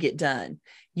agree need to get done.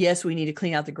 Yes, we need to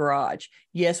clean out the garage.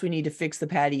 Yes, we need to fix the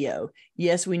patio.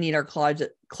 Yes, we need our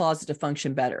closet to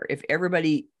function better.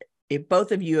 If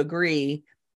both of you agree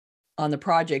on the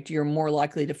project, you're more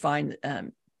likely to find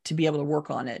to be able to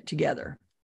work on it together.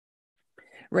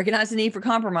 Recognize the need for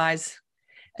compromise,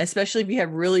 especially if you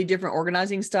have really different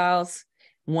organizing styles.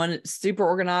 One super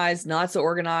organized, not so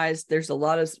organized. There's a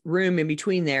lot of room in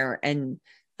between there, and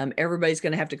everybody's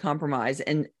going to have to compromise.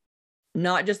 And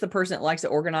not just the person that likes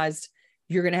it organized.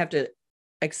 You're going to have to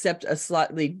accept a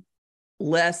slightly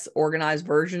less organized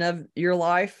version of your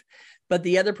life, but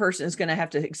the other person is going to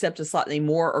have to accept a slightly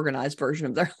more organized version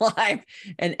of their life,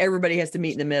 and everybody has to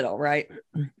meet in the middle, right?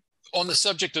 On the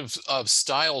subject of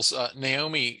styles,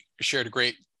 Naomi shared a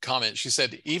great comment. She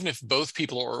said, even if both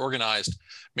people are organized,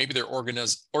 maybe their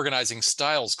organizing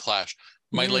styles clash.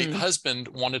 My late husband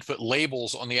wanted to put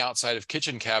labels on the outside of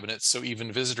kitchen cabinets so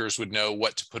even visitors would know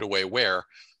what to put away where.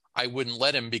 I wouldn't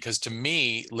let him because to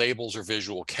me, labels are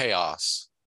visual chaos.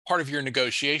 Part of your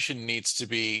negotiation needs to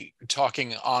be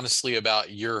talking honestly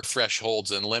about your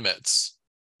thresholds and limits.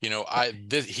 You know,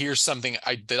 here's something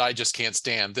that I just can't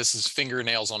stand. This is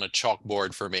fingernails on a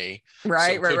chalkboard for me.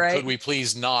 Right. Could we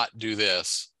please not do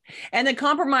this? And the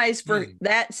compromise for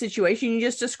that situation you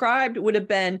just described would have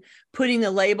been putting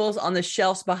the labels on the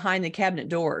shelves behind the cabinet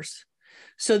doors,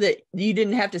 so that you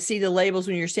didn't have to see the labels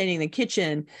when you're standing in the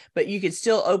kitchen, but you could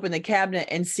still open the cabinet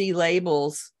and see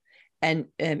labels. And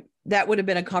that would have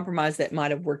been a compromise that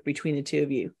might have worked between the two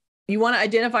of you. You want to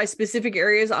identify specific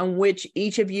areas on which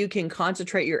each of you can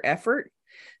concentrate your effort.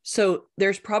 So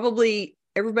there's probably,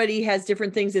 everybody has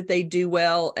different things that they do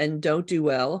well and don't do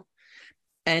well.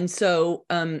 And so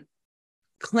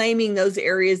claiming those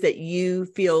areas that you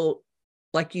feel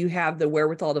like you have the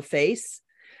wherewithal to face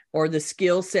or the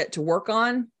skill set to work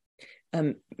on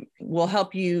will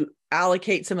help you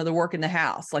allocate some of the work in the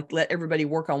house. Like, let everybody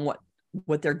work on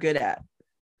what they're good at.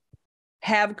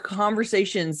 Have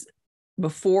conversations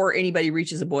before anybody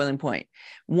reaches a boiling point.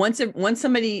 Once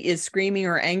somebody is screaming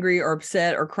or angry or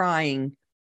upset or crying,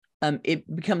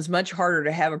 it becomes much harder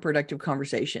to have a productive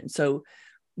conversation. So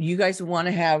you guys want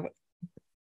to have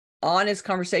honest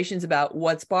conversations about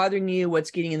what's bothering you,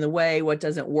 what's getting in the way, what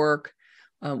doesn't work,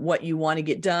 what you want to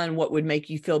get done, what would make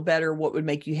you feel better, what would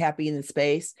make you happy in the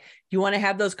space. You want to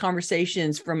have those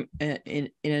conversations from in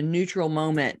a neutral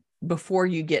moment before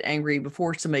you get angry,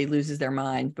 before somebody loses their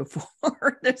mind,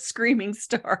 before the screaming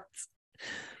starts.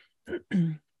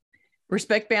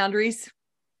 Respect boundaries.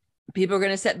 People are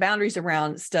going to set boundaries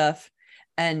around stuff.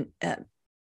 And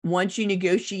once you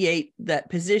negotiate that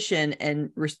position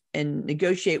and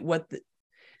negotiate what the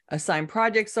assigned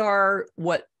projects are,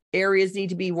 what areas need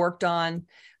to be worked on,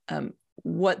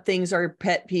 what things are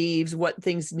pet peeves, what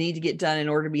things need to get done in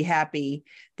order to be happy,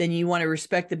 then you want to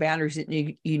respect the boundaries that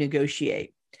you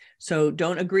negotiate. So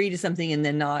don't agree to something and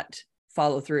then not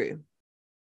follow through.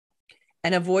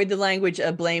 And avoid the language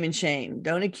of blame and shame.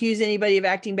 Don't accuse anybody of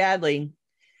acting badly.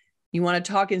 You want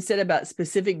to talk instead about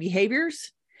specific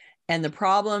behaviors and the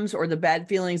problems or the bad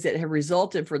feelings that have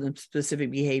resulted from the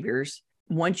specific behaviors.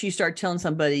 Once you start telling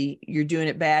somebody you're doing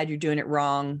it bad, you're doing it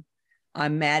wrong,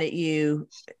 I'm mad at you,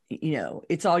 you know,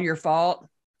 it's all your fault,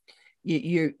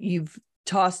 you've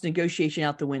tossed negotiation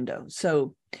out the window.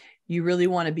 So you really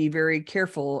want to be very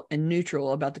careful and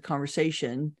neutral about the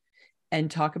conversation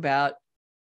and talk about,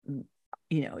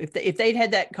 you know, if they'd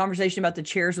had that conversation about the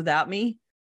chairs without me,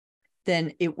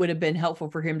 then it would have been helpful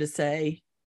for him to say,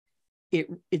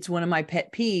 it's one of my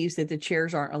pet peeves that the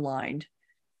chairs aren't aligned.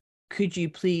 Could you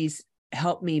please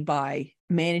help me by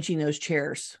managing those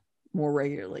chairs more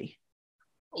regularly?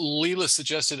 Leela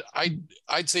suggested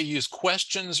I'd say use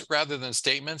questions rather than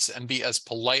statements and be as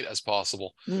polite as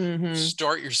possible.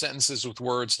 Start your sentences with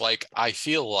words like "I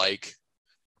feel like,"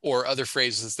 or other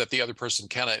phrases that the other person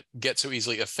cannot get so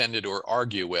easily offended or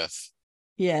argue with.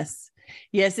 Yes.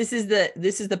 This is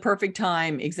the perfect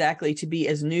time exactly to be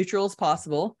as neutral as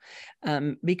possible,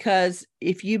 because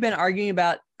if you've been arguing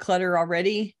about clutter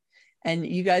already, and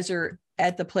you guys are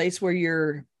at the place where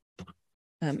you're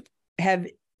have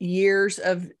years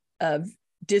of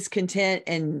discontent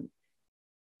and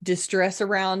distress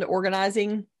around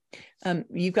organizing,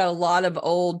 you've got a lot of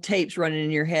old tapes running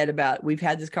in your head about, we've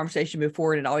had this conversation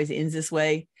before and it always ends this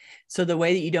way. So the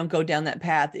way that you don't go down that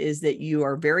path is that you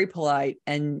are very polite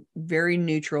and very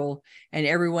neutral, and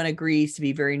everyone agrees to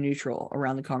be very neutral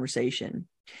around the conversation.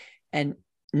 And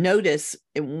notice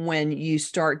when you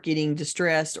start getting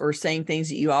distressed or saying things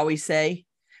that you always say,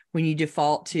 when you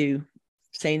default to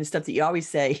saying the stuff that you always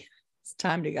say, it's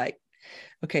time to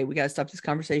okay, we got to stop this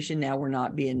conversation now. We're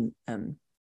not being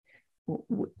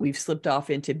we've slipped off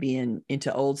into being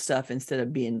into old stuff instead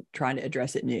of trying to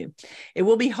address it new. It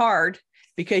will be hard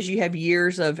because you have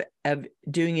years of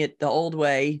doing it the old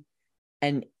way,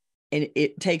 and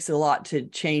it takes a lot to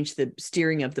change the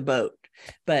steering of the boat,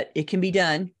 but it can be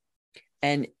done.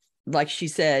 And like she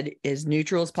said, as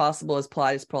neutral as possible, as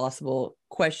polite as possible,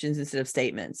 questions instead of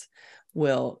statements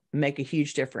will make a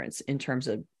huge difference in terms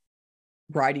of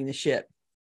riding the ship.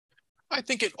 I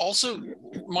think it also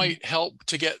might help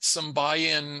to get some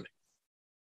buy-in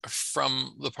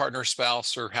from the partner,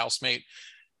 spouse, or housemate.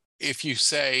 If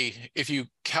you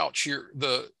couch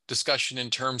the discussion in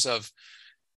terms of,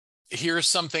 here's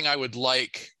something I would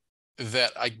like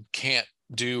that I can't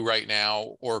do right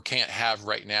now or can't have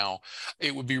right now.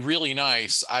 It would be really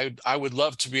nice. I would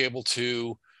love to be able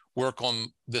to work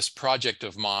on this project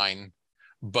of mine,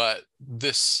 but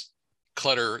this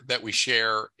clutter that we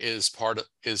share is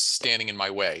standing in my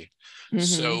way. Mm-hmm.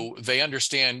 So they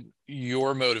understand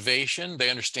your motivation. They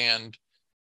understand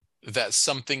that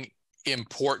something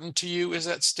important to you is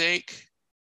at stake.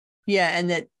 Yeah,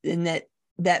 and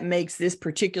that makes this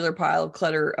particular pile of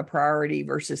clutter a priority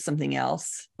versus something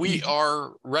else. We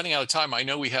are running out of time. I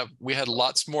know we had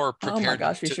lots more prepared,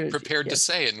 to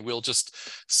say, and we'll just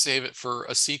save it for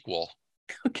a sequel.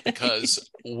 Okay. Because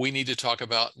we need to talk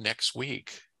about next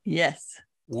week. Yes.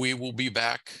 We will be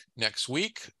back next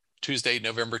week, Tuesday,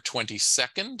 November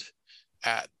 22nd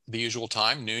at the usual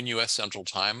time, noon US Central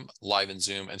Time, live in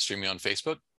Zoom and streaming on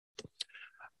Facebook.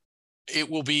 It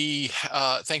will be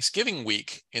Thanksgiving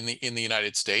week in the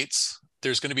United States.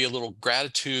 There's going to be a little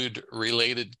gratitude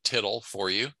related tittle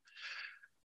for you.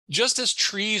 Just as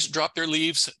trees drop their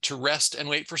leaves to rest and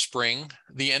wait for spring,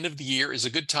 the end of the year is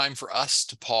a good time for us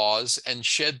to pause and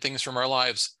shed things from our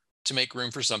lives to make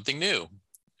room for something new,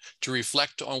 to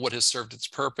reflect on what has served its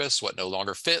purpose, what no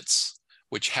longer fits,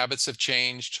 which habits have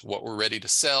changed, what we're ready to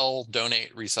sell,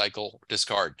 donate, recycle,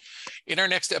 discard. In our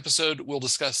next episode, we'll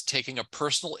discuss taking a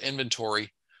personal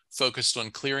inventory focused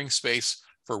on clearing space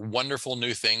for wonderful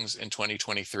new things in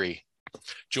 2023.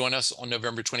 Join us on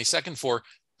November 22nd for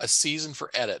A Season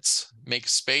for Edits. Make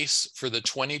space for the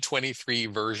 2023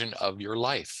 version of your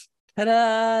life.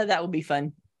 Ta-da! That will be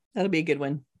fun. That'll be a good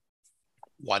one.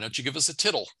 Why don't you give us a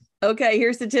tittle? Okay,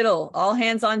 here's the tittle. All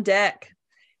hands on deck.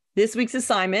 This week's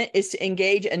assignment is to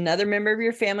engage another member of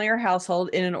your family or household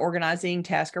in an organizing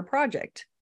task or project.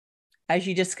 As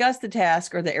you discuss the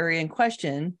task or the area in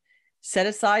question, set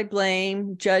aside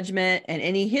blame, judgment, and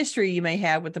any history you may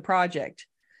have with the project.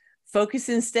 Focus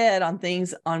instead on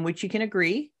things on which you can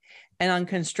agree and on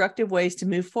constructive ways to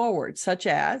move forward, such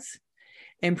as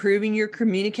improving your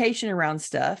communication around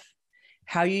stuff,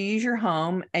 how you use your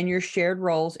home, and your shared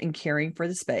roles in caring for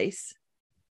the space.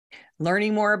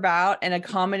 Learning more about and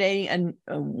accommodating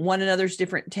one another's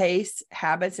different tastes,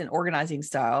 habits, and organizing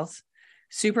styles.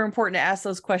 Super important to ask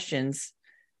those questions.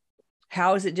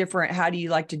 How is it different? How do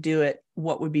you like to do it?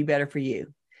 What would be better for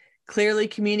you? Clearly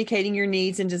communicating your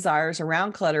needs and desires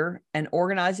around clutter and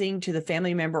organizing to the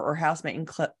family member or housemate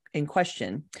in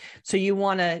question. So you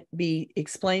want to be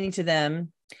explaining to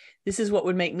them, this is what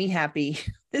would make me happy.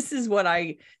 This is what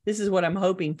I'm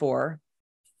hoping for.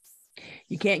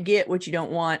 You can't get what you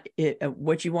don't want,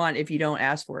 what you want if you don't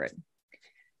ask for it.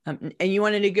 And you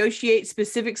want to negotiate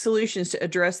specific solutions to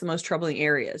address the most troubling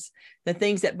areas, the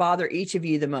things that bother each of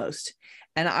you the most.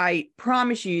 And I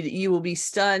promise you that you will be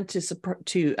stunned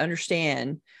to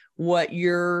understand what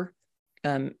your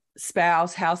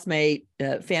spouse, housemate,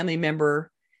 family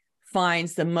member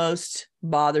finds the most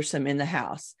bothersome in the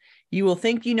house. You will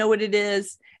think you know what it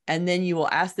is, and then you will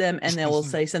ask them and they will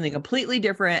say something completely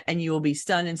different, and you will be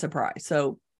stunned and surprised.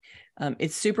 So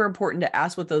it's super important to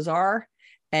ask what those are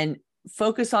and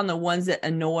focus on the ones that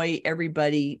annoy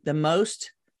everybody the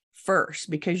most first,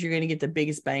 because you're going to get the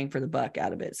biggest bang for the buck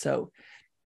out of it. So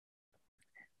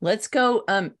let's go,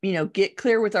 get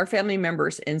clear with our family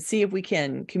members and see if we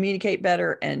can communicate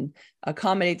better and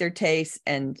accommodate their tastes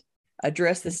and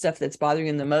address the stuff that's bothering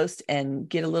them the most and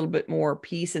get a little bit more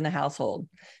peace in the household.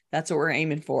 That's what we're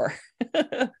aiming for.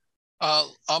 I'm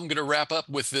going to wrap up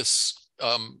with this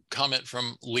comment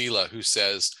from Leela, who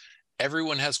says,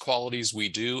 everyone has qualities we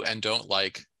do and don't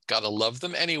like. Gotta love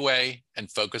them anyway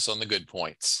and focus on the good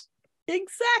points.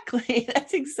 Exactly.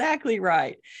 That's exactly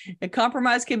right. A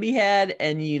compromise can be had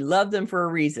and you love them for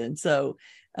a reason. So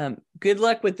good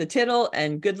luck with the tittle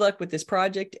and good luck with this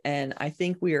project. And I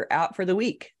think we are out for the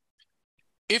week.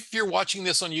 If you're watching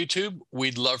this on YouTube,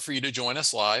 we'd love for you to join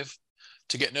us live.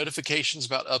 To get notifications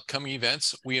about upcoming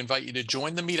events, we invite you to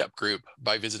join the meetup group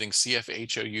by visiting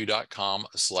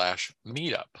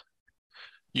cfhou.com/meetup.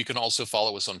 You can also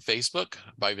follow us on Facebook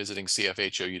by visiting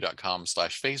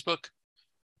cfhou.com/Facebook.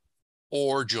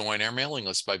 or join our mailing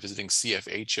list by visiting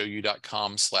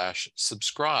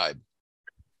cfhou.com/subscribe.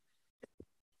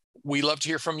 We love to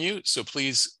hear from you, so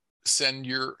please send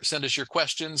us your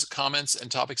questions, comments,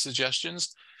 and topic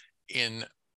suggestions in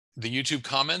the YouTube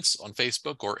comments on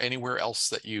Facebook or anywhere else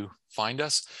that you find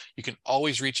us. You can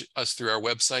always reach us through our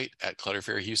website at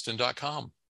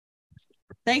clutterfairyhouston.com.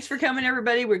 Thanks for coming,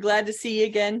 everybody. We're glad to see you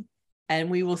again, and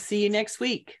we will see you next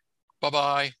week.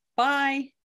 Bye-bye. Bye.